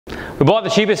We bought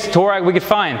the cheapest Touareg we could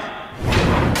find.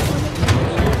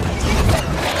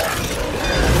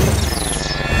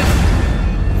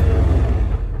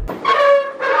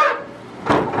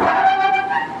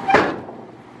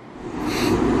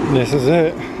 This is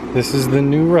it. This is the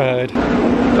new ride.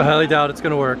 I highly doubt it's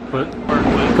gonna work, but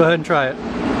go ahead and try it.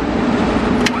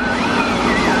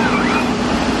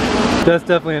 That's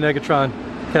definitely a Negatron,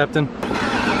 Captain.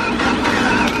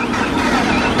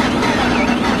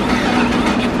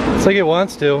 It's like it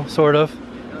wants to, sort of.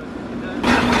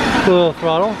 A little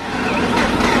throttle.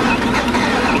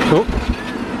 Oh,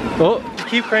 oh!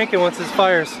 Keep cranking once it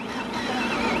fires.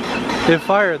 It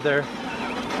fired there.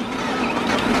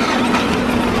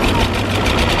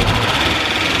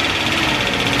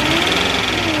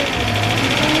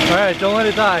 Alright, don't let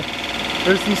it die.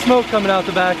 There's some smoke coming out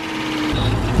the back.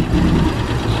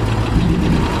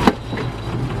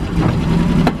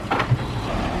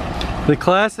 The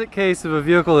classic case of a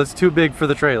vehicle that's too big for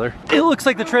the trailer. It looks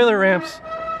like the trailer ramps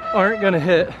aren't gonna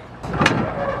hit.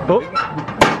 Oh,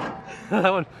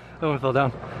 that one fell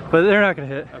down. But they're not gonna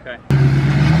hit. Okay.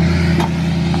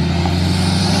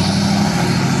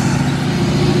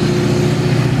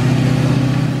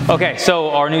 Okay,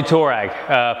 so our new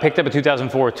Touareg, picked up a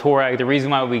 2004 Touareg. The reason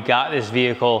why we got this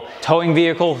vehicle, towing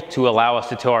vehicle to allow us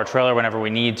to tow our trailer whenever we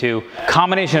need to.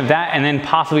 Combination of that and then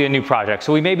possibly a new project.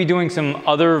 So we may be doing some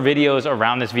other videos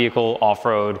around this vehicle,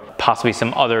 off-road, possibly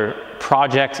some other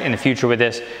projects in the future with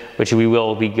this, which we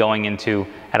will be going into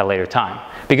at a later time.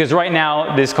 Because right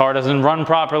now, this car doesn't run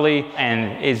properly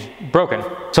and is broken.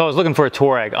 So I was looking for a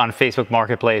Touareg on Facebook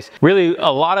Marketplace. Really, a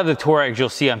lot of the Touaregs you'll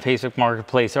see on Facebook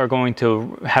Marketplace are going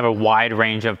to have a wide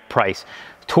range of price.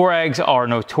 Touaregs are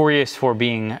notorious for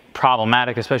being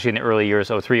problematic, especially in the early years,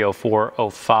 03,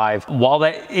 04, 05. While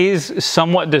that is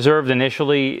somewhat deserved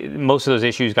initially, most of those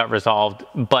issues got resolved,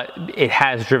 but it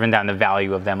has driven down the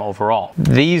value of them overall.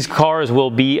 These cars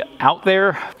will be out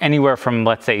there anywhere from,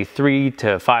 let's say, $3,000 to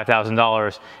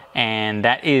 $5,000. And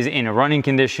that is in a running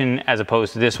condition as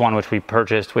opposed to this one which we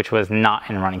purchased, which was not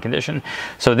in running condition.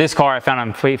 So this car I found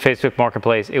on Facebook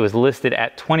Marketplace, it was listed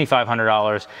at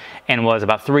 $2,500 and was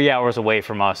about 3 hours away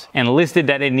from us, and listed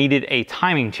that it needed a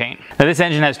timing chain. Now this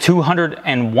engine has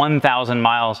 201,000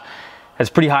 miles. That's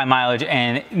pretty high mileage,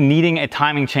 and needing a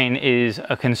timing chain is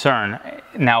a concern.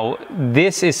 Now,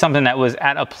 this is something that was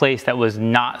at a place that was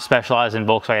not specialized in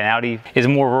Volkswagen and Audi. It's a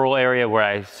more rural area where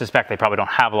I suspect they probably don't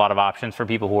have a lot of options for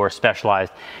people who are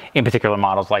specialized in particular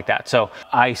models like that. So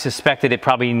I suspected it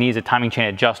probably needs a timing chain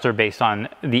adjuster based on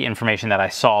the information that I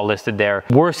saw listed there.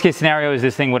 Worst case scenario is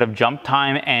this thing would have jump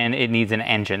time and it needs an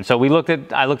engine. So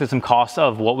I looked at some costs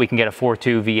of what we can get a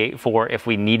 4.2 V8 for if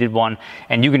we needed one,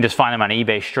 and you can just find them on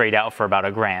eBay straight out for about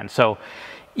 $1,000. So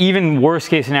even worst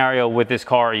case scenario with this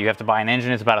car, you have to buy an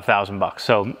engine, it's about $1,000.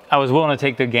 So I was willing to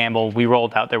take the gamble. We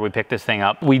rolled out there, we picked this thing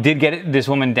up. We did get this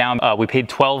woman down. We paid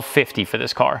 $1,250 for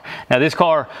this car. Now this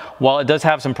car, while it does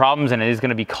have some problems and it is going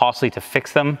to be costly to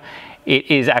fix them,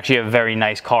 it is actually a very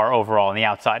nice car overall on the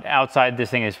outside. Outside, this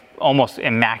thing is almost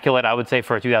immaculate, I would say,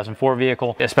 for a 2004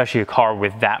 vehicle, especially a car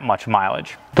with that much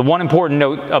mileage. The one important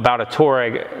note about a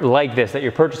Touareg like this that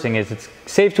you're purchasing is it's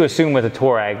safe to assume with a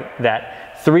Touareg that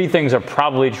three things are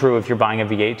probably true if you're buying a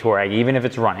V8 Touareg, even if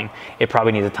it's running. It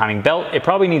probably needs a timing belt, it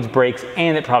probably needs brakes,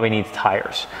 and it probably needs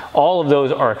tires. All of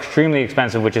those are extremely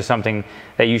expensive, which is something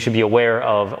that you should be aware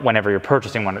of whenever you're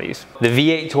purchasing one of these. The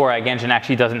V8 Touareg engine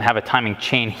actually doesn't have a timing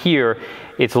chain here.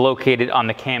 It's located on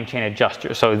the cam chain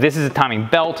adjuster. So this is a timing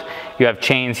belt. You have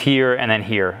chains here and then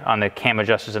here on the cam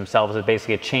adjusters themselves. It's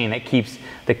basically a chain that keeps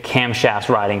the camshafts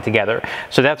riding together.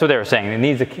 So that's what they were saying. It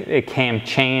needs a cam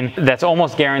chain. That's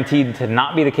almost guaranteed to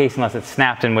not be the case unless it's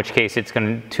snapped, in which case it's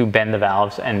going to bend the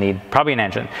valves and need probably an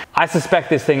engine. I suspect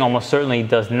this thing almost certainly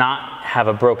does not have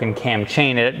a broken cam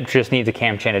chain. It just needs a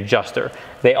cam chain adjuster.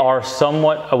 They are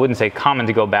somewhat, I wouldn't say common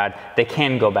to go bad. They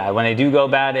can go bad. When they do go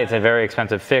bad, it's a very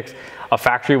expensive fix. A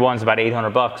factory one's about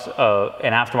 $800,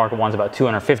 an aftermarket one's about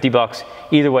 $250.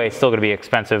 Either way, it's still gonna be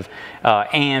expensive.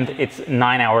 And it's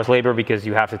 9 hours labor because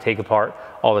you have to take apart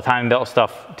all the timing belt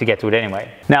stuff to get to it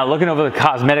anyway. Now, looking over the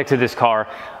cosmetics of this car,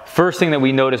 first thing that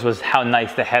we noticed was how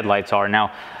nice the headlights are.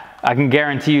 Now, I can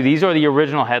guarantee you these are the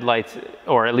original headlights,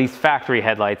 or at least factory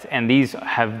headlights, and these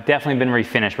have definitely been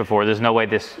refinished before. There's no way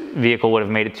this vehicle would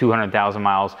have made it 200,000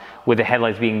 miles with the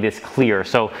headlights being this clear.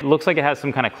 So it looks like it has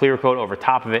some kind of clear coat over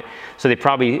top of it. So they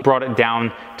probably brought it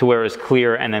down to where it's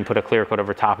clear and then put a clear coat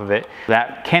over top of it.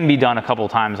 That can be done a couple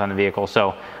times on the vehicle.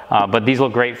 So, but these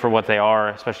look great for what they are,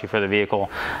 especially for the vehicle.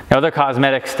 Now, other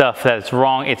cosmetic stuff that's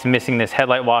wrong, it's missing this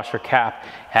headlight washer cap.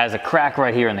 It has a crack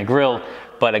right here in the grille.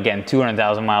 but again,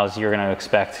 200,000 miles, you're gonna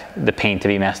expect the paint to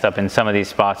be messed up in some of these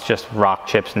spots, just rock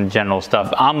chips and general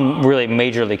stuff. I'm really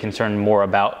majorly concerned more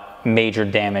about major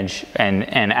damage and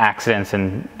accidents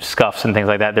and scuffs and things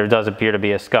like that. There does appear to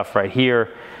be a scuff right here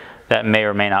that may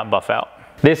or may not buff out.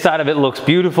 This side of it looks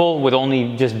beautiful with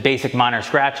only just basic minor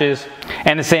scratches,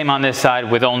 and the same on this side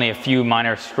with only a few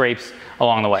minor scrapes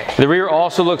along the way. The rear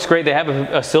also looks great. They have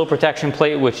a sill protection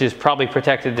plate, which is probably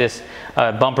protected this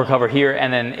bumper cover here,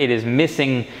 and then it is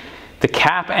missing the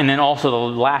cap and then also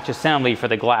the latch assembly for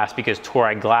the glass, because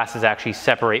Touareg glasses actually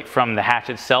separate from the hatch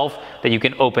itself, that you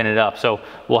can open it up. So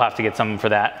we'll have to get something for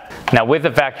that. Now with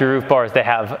the factory roof bars, they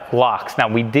have locks. Now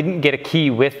we didn't get a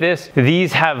key with this.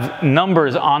 These have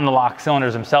numbers on the lock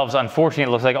cylinders themselves. Unfortunately,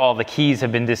 it looks like all the keys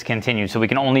have been discontinued, so we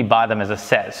can only buy them as a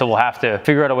set. So we'll have to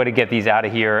figure out a way to get these out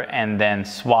of here and then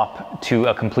swap to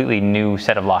a completely new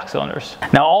set of lock cylinders.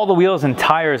 Now all the wheels and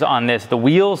tires on this, the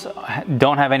wheels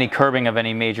don't have any curbing of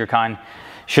any major kind.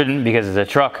 Shouldn't, because it's a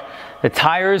truck. The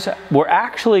tires were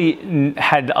actually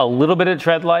had a little bit of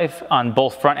tread life on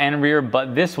both front and rear,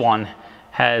 but this one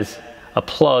has a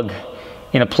plug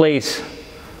in a place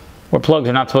where plugs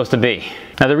are not supposed to be.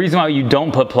 Now the reason why you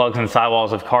don't put plugs in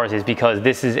sidewalls of cars is because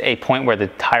this is a point where the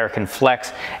tire can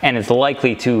flex and it's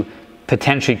likely to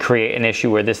potentially create an issue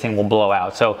where this thing will blow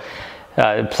out. So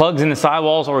plugs in the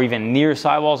sidewalls or even near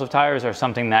sidewalls of tires are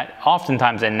something that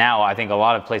oftentimes, and now I think a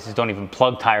lot of places don't even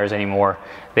plug tires anymore.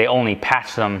 They only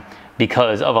patch them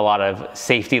because of a lot of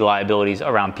safety liabilities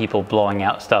around people blowing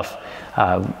out stuff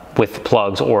with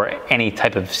plugs or any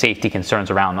type of safety concerns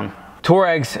around them.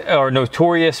 Touaregs are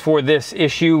notorious for this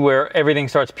issue where everything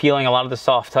starts peeling. A lot of the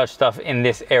soft touch stuff in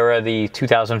this era, the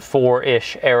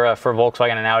 2004-ish era for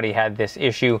Volkswagen and Audi, had this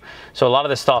issue. So a lot of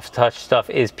the soft touch stuff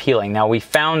is peeling. Now we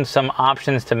found some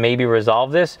options to maybe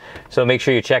resolve this. So make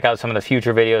sure you check out some of the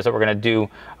future videos that we're gonna do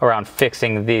around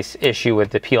fixing this issue with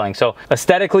the peeling. So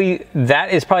aesthetically,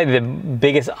 that is probably the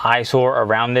biggest eyesore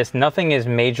around this. Nothing is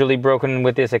majorly broken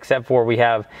with this except for we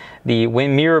have the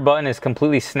mirror button is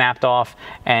completely snapped off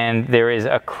and there is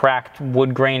a cracked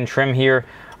wood grain trim here.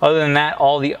 Other than that,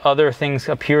 all the other things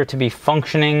appear to be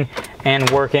functioning and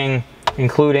working,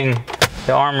 including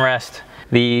the armrest.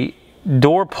 The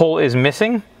door pull is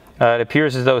missing. It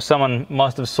appears as though someone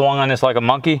must have swung on this like a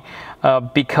monkey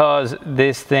because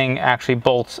this thing actually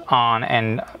bolts on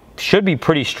and should be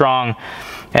pretty strong,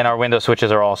 and our window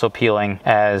switches are also peeling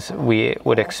as we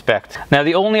would expect. Now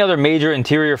the only other major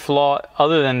interior flaw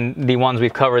other than the ones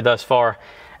we've covered thus far,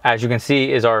 as you can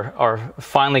see, is our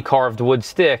finely carved wood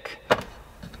stick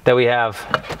that we have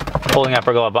holding up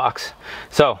our glove box.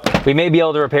 So we may be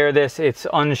able to repair this. It's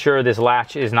unsure. This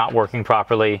latch is not working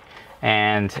properly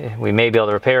and we may be able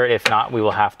to repair it. If not, we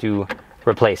will have to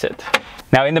replace it.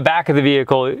 Now in the back of the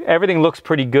vehicle, everything looks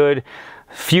pretty good.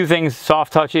 Few things,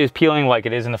 soft touch is peeling like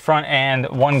it is in the front, and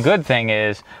one good thing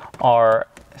is our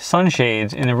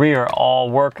sunshades in the rear all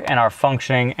work and are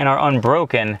functioning and are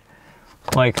unbroken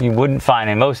like you wouldn't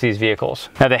find in most of these vehicles.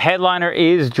 Now the headliner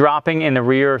is dropping in the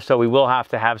rear, so we will have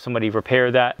to have somebody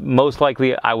repair that. Most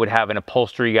likely I would have an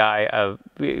upholstery guy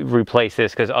replace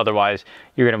this, because otherwise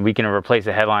we can replace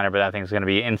the headliner, but that thing's gonna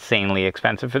be insanely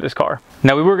expensive for this car.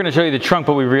 Now we were gonna show you the trunk,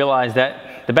 but we realized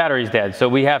that the battery's dead, so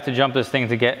we have to jump this thing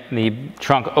to get the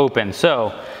trunk open.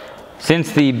 So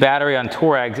since the battery on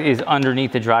Touaregs is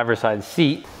underneath the driver's side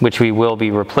seat, which we will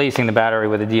be replacing the battery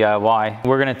with a DIY,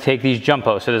 we're gonna take these jump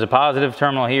posts. So there's a positive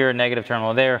terminal here, a negative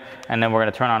terminal there, and then we're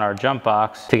gonna turn on our jump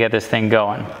box to get this thing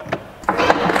going.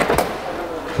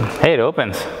 Hey, it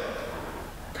opens.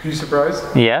 Are you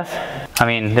surprised? Yes. I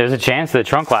mean, there's a chance the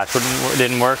trunk latch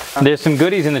didn't work. There's some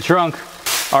goodies in the trunk.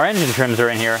 Our engine trims are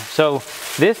in here. So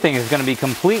this thing is gonna be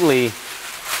completely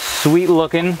sweet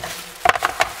looking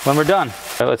when we're done.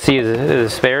 So let's see, is a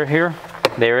spare here?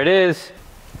 There it is.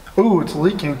 Ooh, it's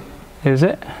leaking. Is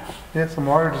it? Yeah, some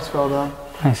water just fell down.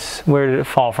 Nice. Where did it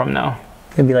fall from now?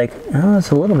 It'd be like, oh,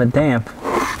 it's a little bit damp.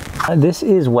 This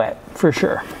is wet for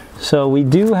sure. So we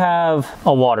do have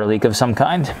a water leak of some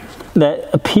kind that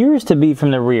appears to be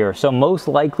from the rear. So most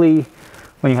likely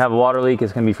when you have a water leak,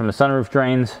 it's gonna be from the sunroof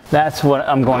drains. That's what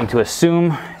I'm going to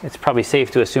assume. It's probably safe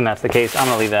to assume that's the case. I'm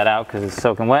gonna leave that out because it's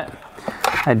soaking wet.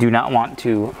 I do not want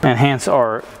to enhance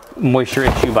our moisture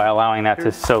issue by allowing that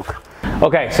to soak.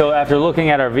 Okay, so after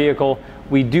looking at our vehicle,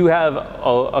 we do have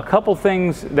a couple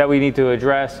things that we need to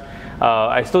address.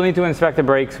 I still need to inspect the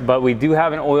brakes, but we do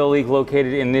have an oil leak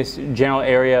located in this general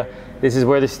area. This is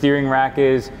where the steering rack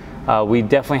is. We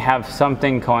definitely have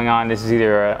something going on. This is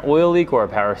either an oil leak or a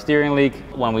power steering leak.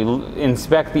 When we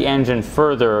inspect the engine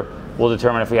further, we'll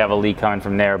determine if we have a leak coming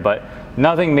from there, but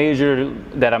nothing major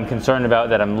that I'm concerned about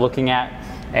that I'm looking at.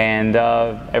 and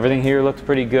everything here looks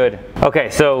pretty good. Okay,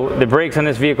 so the brakes on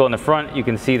this vehicle in the front, you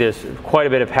can see there's quite a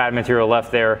bit of pad material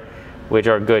left there, which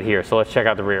are good here. So let's check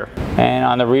out the rear. And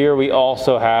on the rear, we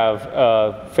also have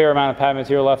a fair amount of pad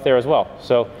material left there as well.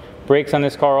 So brakes on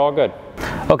this car are all good.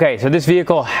 Okay, so this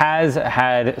vehicle has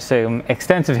had some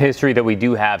extensive history that we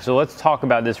do have. So let's talk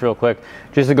about this real quick,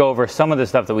 just to go over some of the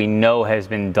stuff that we know has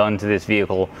been done to this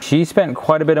vehicle. She spent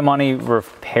quite a bit of money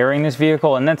repairing this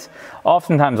vehicle, and that's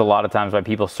oftentimes, a lot of times, why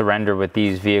people surrender with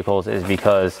these vehicles is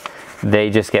because they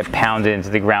just get pounded into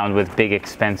the ground with big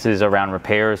expenses around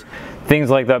repairs.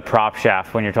 Things like the prop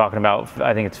shaft, when you're talking about,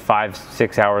 I think it's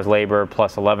 5-6 hours labor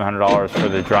plus $1,100 for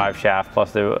the drive shaft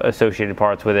plus the associated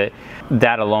parts with it.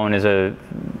 That alone is a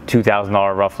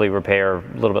 $2,000 roughly repair,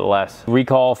 a little bit less.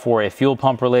 Recall for a fuel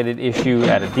pump related issue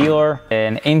at a dealer,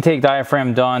 an intake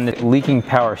diaphragm done, leaking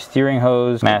power steering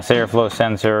hose, mass airflow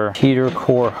sensor, heater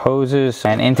core hoses,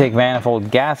 an intake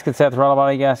manifold gasket set, throttle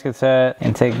body gasket set,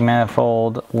 intake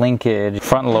manifold linkage,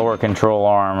 front and lower control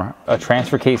arm, a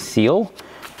transfer case seal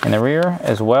in the rear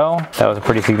as well. That was a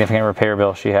pretty significant repair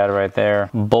bill she had right there.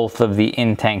 Both of the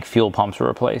in-tank fuel pumps were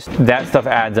replaced. That stuff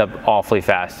adds up awfully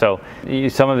fast. So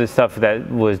some of the stuff that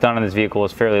was done on this vehicle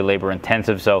was fairly labor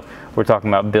intensive. So we're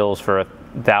talking about bills for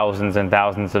thousands and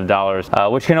thousands of dollars,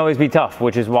 which can always be tough,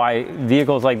 which is why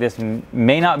vehicles like this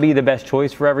may not be the best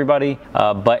choice for everybody.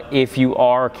 But if you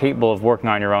are capable of working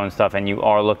on your own stuff and you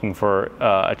are looking for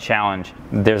a challenge,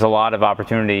 there's a lot of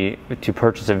opportunity to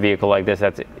purchase a vehicle like this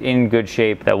that's in good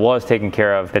shape, that was taken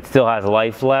care of, that still has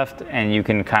life left, and you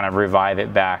can kind of revive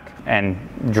it back and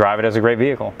drive it as a great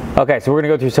vehicle. Okay, so we're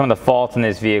gonna go through some of the faults in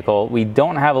this vehicle. We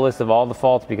don't have a list of all the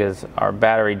faults because our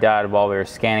battery died while we were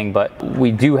scanning, but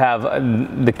we do have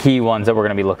the key ones that we're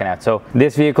gonna be looking at. So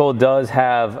this vehicle does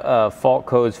have fault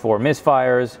codes for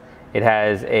misfires. It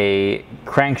has a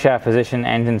crankshaft position,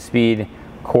 engine speed,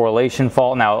 correlation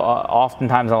fault. Now,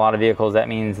 oftentimes in a lot of vehicles, that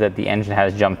means that the engine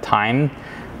has jump time.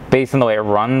 Based on the way it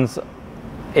runs,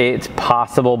 it's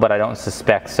possible, but I don't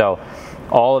suspect so.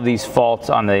 All of these faults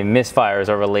on the misfires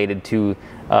are related to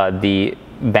the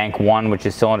bank 1, which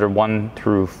is cylinder 1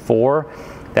 through 4.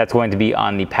 That's going to be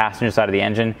on the passenger side of the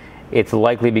engine. It's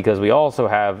likely because we also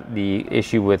have the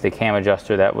issue with the cam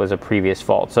adjuster that was a previous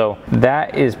fault. So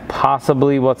that is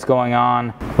possibly what's going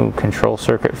on. Ooh, control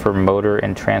circuit for motor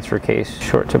and transfer case,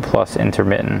 short to plus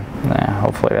intermittent.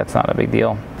 Hopefully that's not a big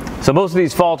deal. So most of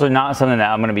these faults are not something that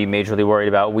I'm going to be majorly worried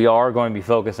about. We are going to be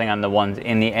focusing on the ones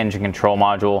in the engine control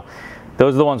module.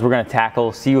 Those are the ones we're going to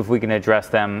tackle, see if we can address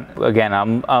them. Again,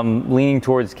 I'm leaning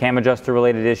towards cam adjuster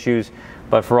related issues,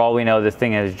 but for all we know, this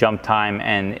thing has jump time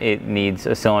and it needs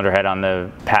a cylinder head on the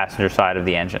passenger side of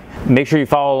the engine. Make sure you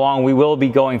follow along. We will be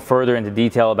going further into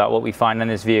detail about what we find on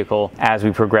this vehicle as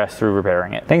we progress through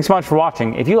repairing it. Thanks so much for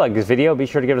watching. If you like this video, be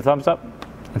sure to give it a thumbs up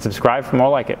and subscribe for more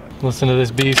like it. Listen to this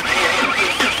beast.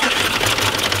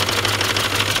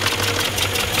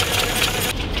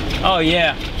 Oh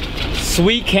yeah,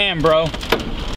 sweet cam, bro.